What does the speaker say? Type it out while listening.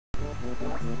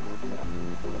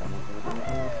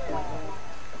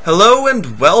Hello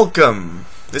and welcome!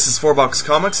 This is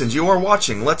FourBoxComix and you are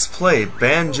watching Let's Play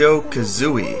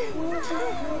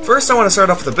Banjo-Kazooie. First I want to start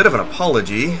off with a bit of an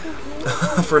apology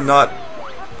for not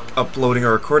uploading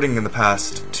or recording in the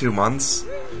past 2 months.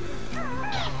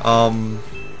 I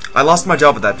lost my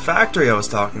job at that factory I was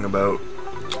talking about,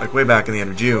 like way back in the end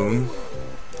of June.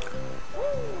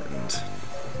 And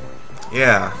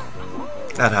yeah,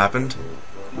 that happened.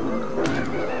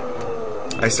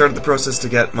 I started the process to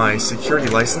get my security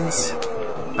license.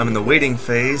 I'm in the waiting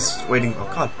phase, oh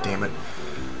god damn it.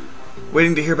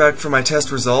 Waiting to hear back from my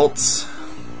test results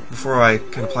before I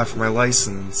can apply for my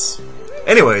license.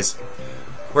 Anyways,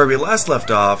 where we last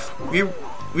left off, we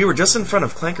were just in front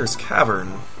of Clanker's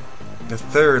Cavern, the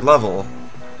 3rd level,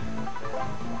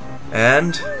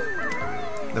 and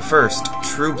the first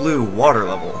true blue water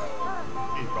level.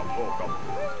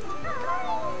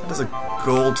 That is a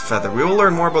gold feather. We will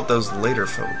learn more about those later,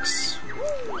 folks.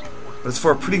 But it's for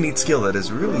a pretty neat skill that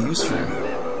is really useful.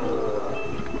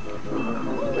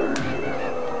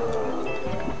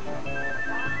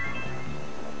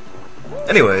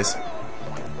 Anyways,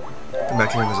 come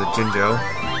back here and there's a Jinjo.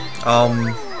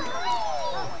 A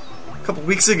couple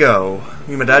weeks ago,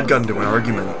 me and my dad got into an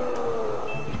argument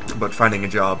about finding a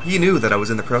job. He knew that I was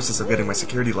in the process of getting my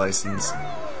security license.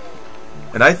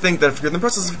 And I think that if you're in the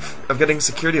process of getting a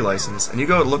security license and you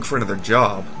go look for another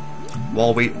job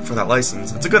while waiting for that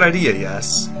license, it's a good idea,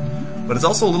 yes. But it's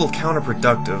also a little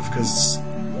counterproductive, because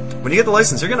when you get the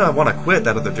license, you're going to want to quit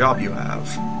that other job you have.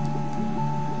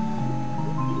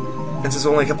 And since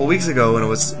only a couple weeks ago when it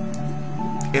was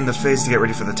in the phase to get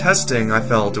ready for the testing, I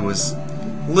felt it was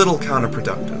a little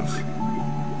counterproductive.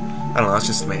 I don't know, that's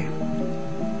just me.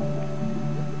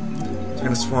 So we're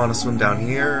going to want to swim down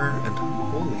here, and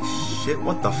holy shit,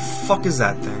 what the fuck is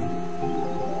that thing?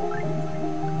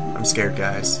 I'm scared,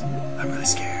 guys. I'm really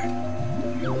scared.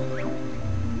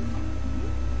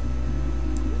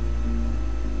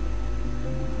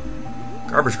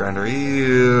 Garbage grinder,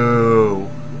 ew.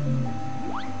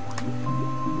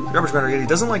 Garbage grinder, he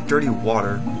doesn't like dirty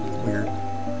water. Weird.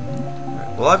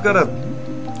 Right, well, I've got a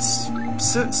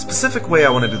specific way I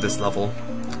want to do this level.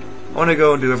 I want to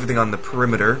go and do everything on the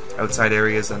perimeter, outside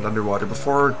areas, and underwater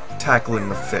before tackling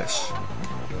the fish.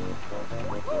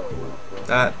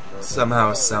 That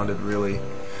somehow sounded really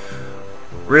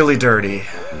dirty.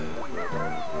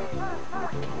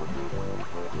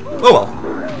 Oh well.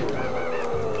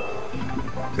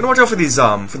 You're gonna watch out for these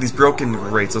broken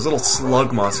grates. Those little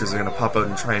slug monsters are gonna pop out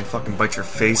and try and fucking bite your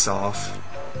face off.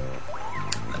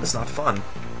 That is not fun.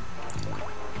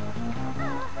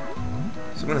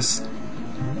 So I'm gonna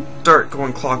start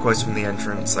going clockwise from the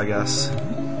entrance, I guess.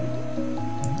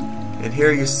 And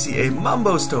here you see a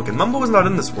Mumbo's token. Mumbo is not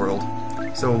in this world.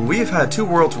 So we've had 2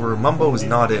 worlds where Mumbo is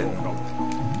not in.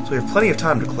 So we have plenty of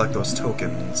time to collect those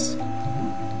tokens.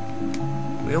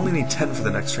 We only need 10 for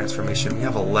the next transformation. We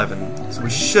have 11, so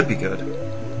we should be good.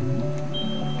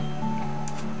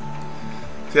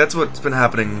 See, that's what's been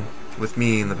happening with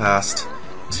me in the past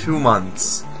 2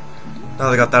 months. Now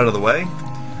that I got that out of the way.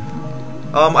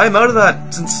 I'm out of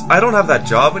that, since I don't have that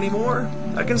job anymore,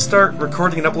 I can start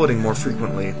recording and uploading more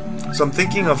frequently. So I'm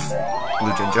thinking of...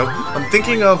 Blue Jinjo. I'm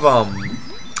thinking of,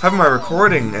 having my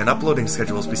recording and uploading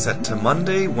schedules be set to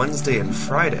Monday, Wednesday, and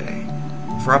Friday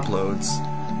for uploads,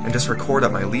 and just record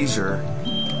at my leisure.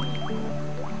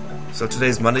 So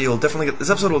today's Monday, this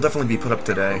episode will definitely be put up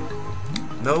today.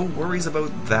 No worries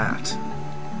about that.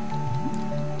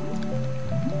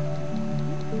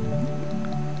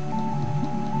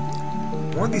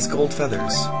 More of these gold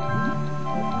feathers.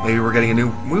 Maybe we're getting a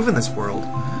new move in this world.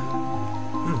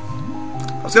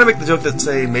 I was gonna make the joke that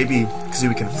say maybe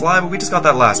Kazooie can fly, but we just got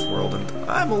that last world, and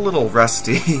I'm a little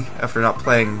rusty after not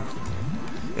playing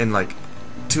in like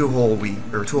 2 whole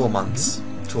months.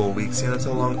 2 whole weeks, yeah, that's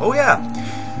how long. Oh yeah!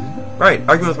 Right,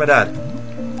 arguing with my dad.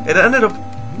 It ended up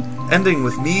ending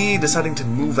with me deciding to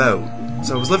move out.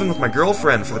 So I was living with my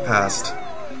girlfriend for the past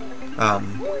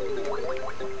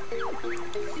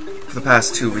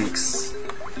 2 weeks.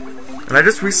 And I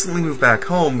just recently moved back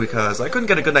home because I couldn't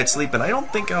get a good night's sleep, and I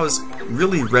don't think I was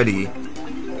really ready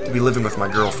to be living with my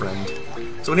girlfriend.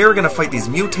 So here we're gonna fight these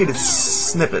mutated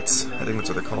snippets. I think that's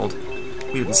what they're called.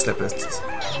 Mutant snippets.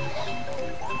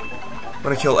 I'm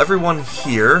gonna kill everyone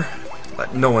here.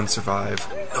 Let no one survive.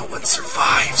 No one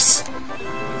survives!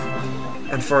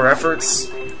 And for our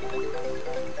efforts,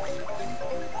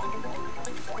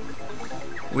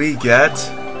 we get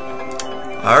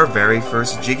our very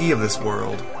first Jiggy of this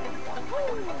world.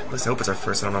 At least I hope it's our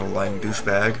first and I'm not a lying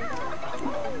douchebag.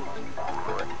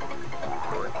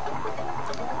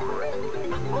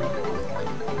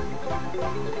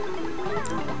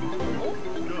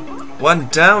 1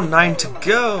 down, 9 to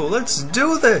go. Let's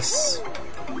do this!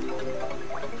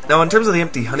 Now, in terms of the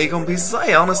empty honeycomb pieces,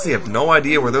 I honestly have no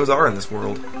idea where those are in this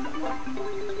world.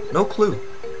 No clue.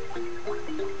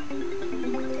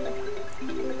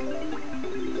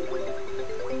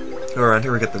 Go around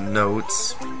here, we get the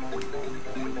notes.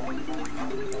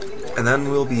 And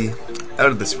then we'll be out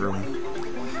of this room.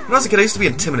 When I was a kid, I used to be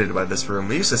intimidated by this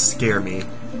room. It used to scare me. It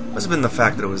must have been the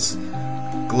fact that it was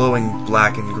glowing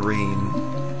black and green.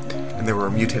 And there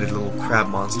were mutated little crab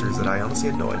monsters that I honestly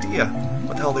had no idea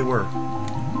what the hell they were.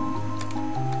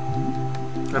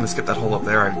 I'm gonna skip that hole up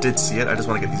there. I did see it. I just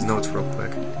want to get these notes real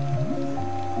quick.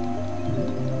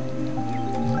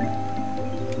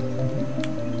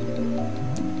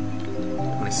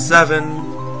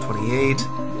 "27, 28,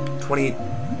 20...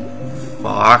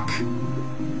 Fuck.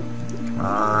 Come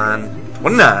on.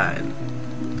 29.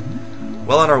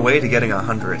 Well on our way to getting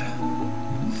 100.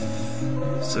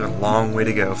 It's a long way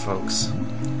to go, folks.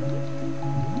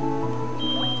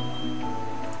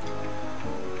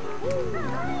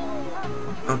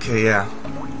 Okay, yeah.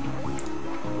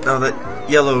 Now that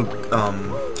yellow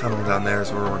tunnel down there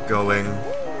is where we're going.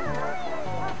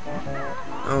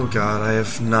 Oh god, I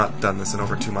have not done this in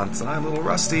over 2 months, and I'm a little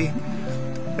rusty.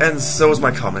 And so is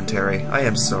my commentary. I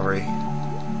am sorry.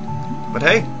 But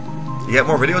hey, you get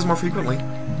more videos more frequently.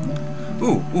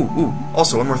 Ooh.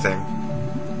 Also, one more thing.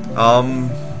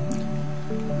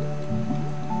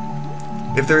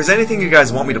 If there's anything you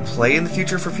guys want me to play in the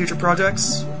future for future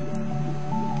projects,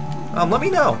 let me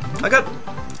know. I got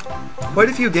quite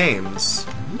a few games.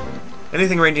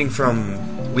 Anything ranging from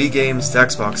Wii games to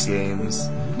Xbox games.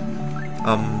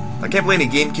 I can't play any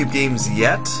GameCube games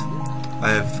yet.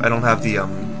 I don't have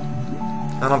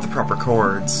the proper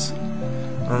cords.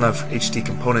 I don't have HD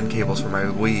component cables for my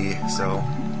Wii, so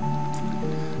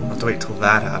I'll have to wait till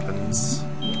that happens.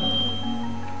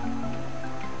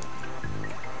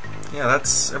 Yeah,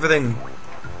 that's everything.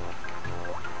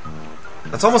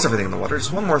 That's almost everything in the water.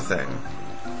 Just one more thing.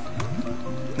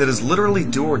 That is literally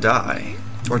do or die.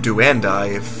 Or do and die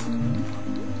if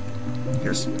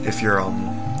you're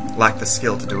lack the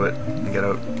skill to do it and get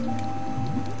out.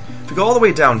 If we go all the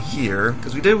way down here,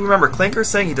 because we did remember Clanker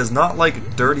saying he does not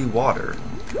like dirty water.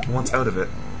 He wants out of it.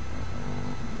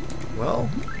 Well,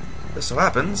 this so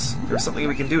happens there's something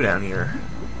we can do down here.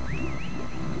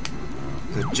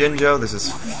 There's a Jinjo, there's this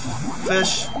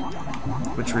fish,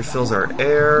 which refills our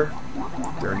air.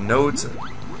 There are nodes.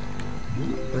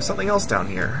 There's something else down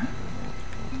here.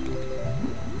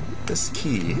 This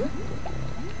key.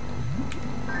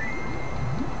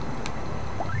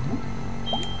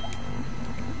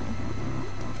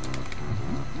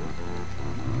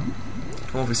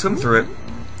 Well, if we swim through it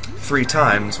 3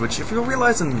 times, which if you'll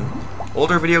realize in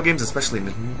older video games, especially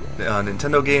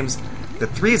Nintendo games,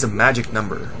 that 3 is a magic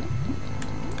number.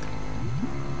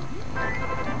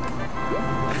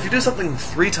 If you do something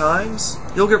 3 times,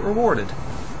 you'll get rewarded.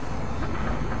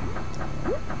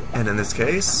 And in this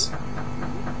case,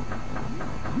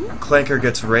 Clanker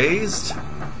gets raised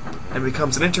and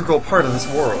becomes an integral part of this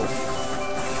world.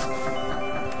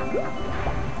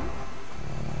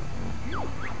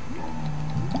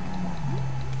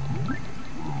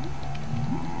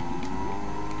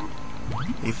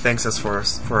 He thanks us for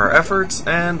our efforts,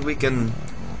 and we can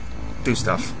do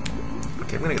stuff.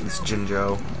 Okay, I'm gonna get this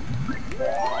Jinjo.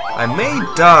 I may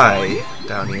die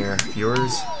down here.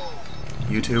 Viewers,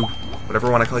 YouTube, whatever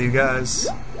I want to call you guys.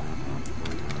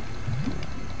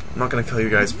 I'm not gonna call you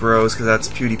guys bros, because that's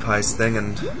PewDiePie's thing,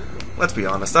 and let's be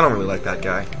honest, I don't really like that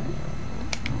guy.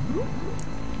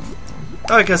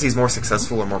 Not because he's more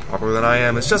successful or more popular than I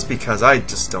am, it's just because I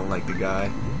just don't like the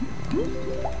guy.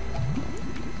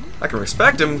 I can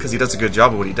respect him because he does a good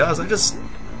job of what he does.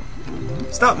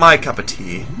 It's not my cup of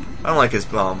tea. I don't like his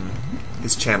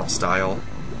channel style.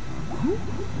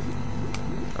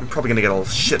 I'm probably gonna get a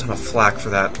shit ton of flack for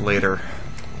that later.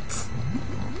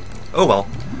 Oh well.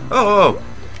 Oh.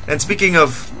 And speaking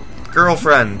of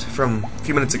girlfriend from a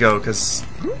few minutes ago, because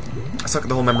I suck at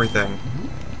the whole memory thing.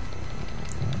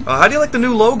 How do you like the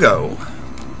new logo?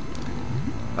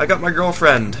 I got my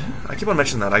girlfriend. I keep on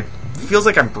mentioning that. It feels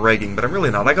like I'm bragging, but I'm really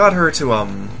not. I got her to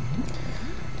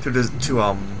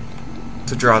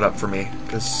draw it up for me,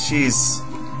 because she's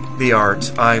the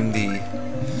art. I'm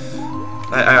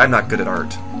not good at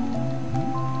art.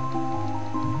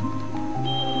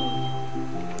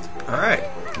 Alright.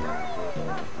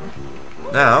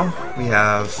 Now, we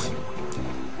have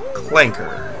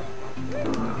Clanker.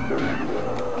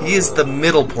 He is the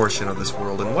middle portion of this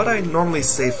world, and what I normally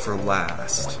save for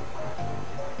last.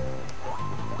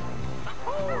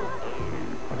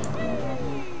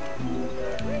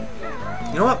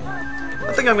 You know what?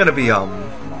 I think I'm gonna be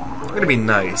I'm gonna be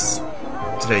nice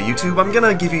today, YouTube. I'm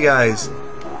gonna give you guys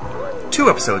 2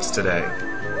 episodes today.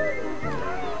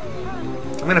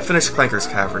 I'm gonna finish Clanker's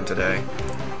Cavern today.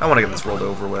 I want to get this world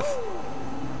over with.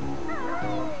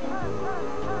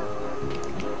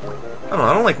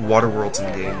 I don't like water worlds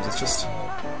in games. It's just...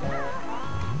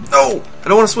 No! I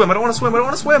don't want to swim, I don't want to swim, I don't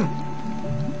want to swim!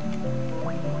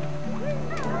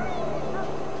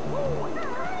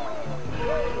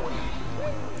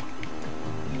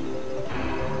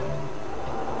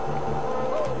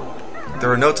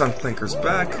 There are notes on Clanker's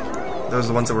back. Those are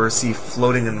the ones that were sea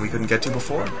floating and we couldn't get to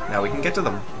before. Now we can get to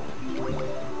them.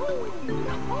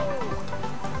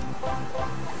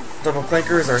 Double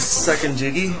Clanker is our second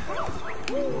Jiggy.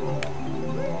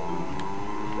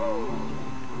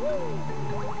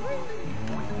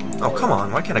 Oh, come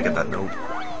on, why can't I get that note?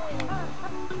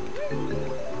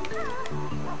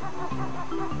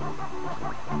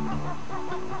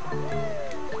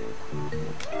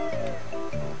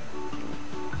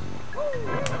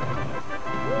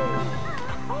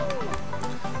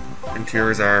 And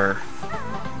here's our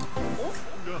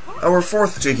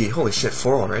 4th Jiggy. Holy shit,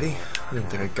 4 already? I didn't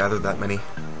think I gathered that many.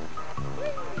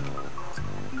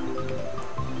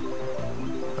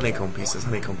 Honeycomb pieces,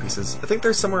 honeycomb pieces. I think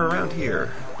they're somewhere around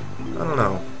here. I don't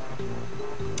know.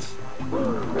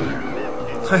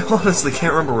 I honestly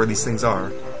can't remember where these things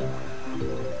are.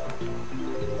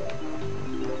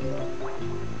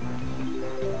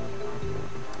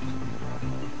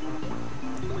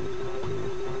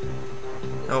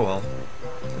 Oh well.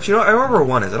 You know, I remember where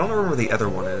one is. I don't remember where the other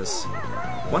one is.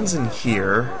 One's in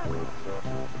here.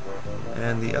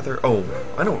 And the other... Oh,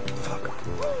 I know... Fuck.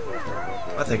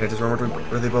 I think I just remembered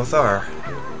where they both are.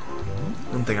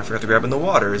 One thing I forgot to grab in the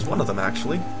water is one of them,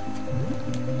 actually.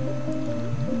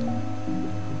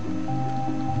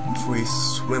 If we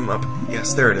swim up...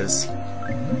 Yes, there it is.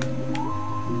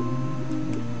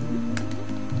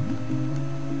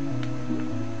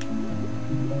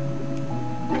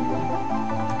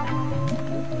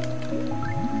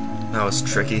 That was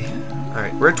tricky.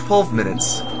 Alright, we're at 12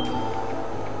 minutes.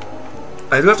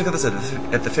 I do have to cut this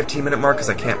at the 15-minute mark because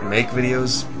I can't make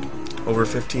videos over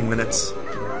 15 minutes.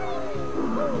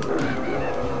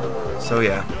 So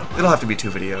yeah, it'll have to be 2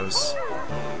 videos.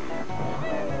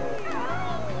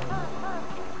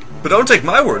 But don't take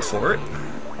my word for it.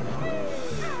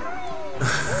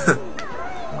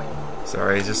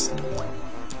 Sorry, just...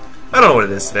 I don't know what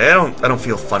it is today. I don't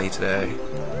feel funny today.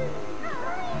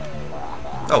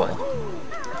 Oh well.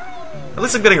 At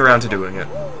least I'm getting around to doing it.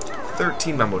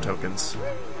 13 memo tokens.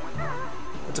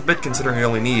 That's a bit considering I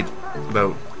only need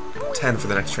about 10 for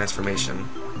the next transformation.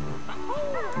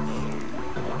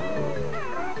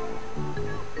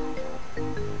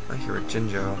 I hear a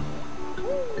Jinjo.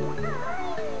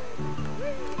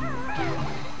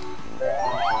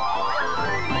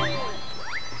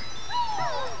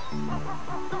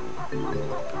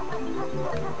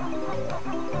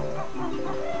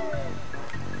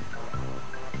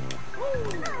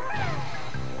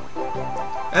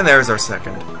 And there's our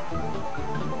second.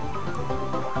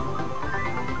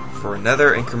 For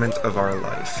another increment of our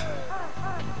life.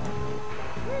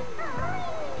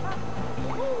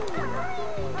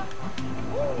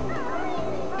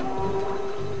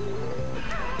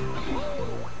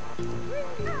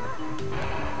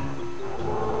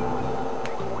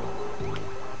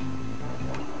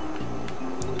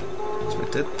 So we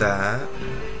did that.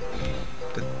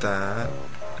 Did that.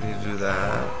 I need to do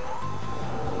that.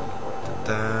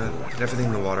 Did everything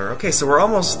in the water. Okay, so we're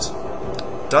almost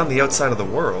done the outside of the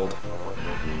world.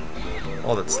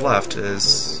 All that's left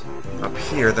is up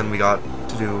here. Then we have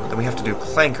to do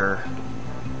Clanker.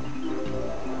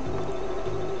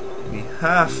 We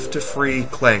have to free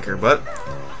Clanker, but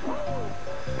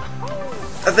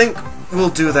I think we'll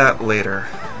do that later.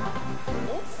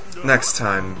 Next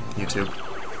time, YouTube.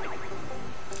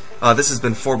 This has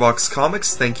been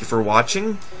FourBoxComix. Thank you for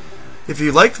watching. If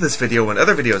you liked this video and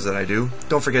other videos that I do,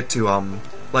 don't forget to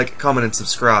like, comment, and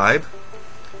subscribe.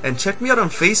 And check me out on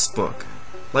Facebook.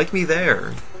 Like me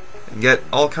there. And get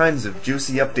all kinds of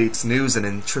juicy updates, news, and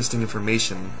interesting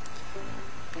information.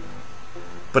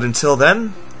 But until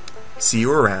then, see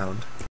you around.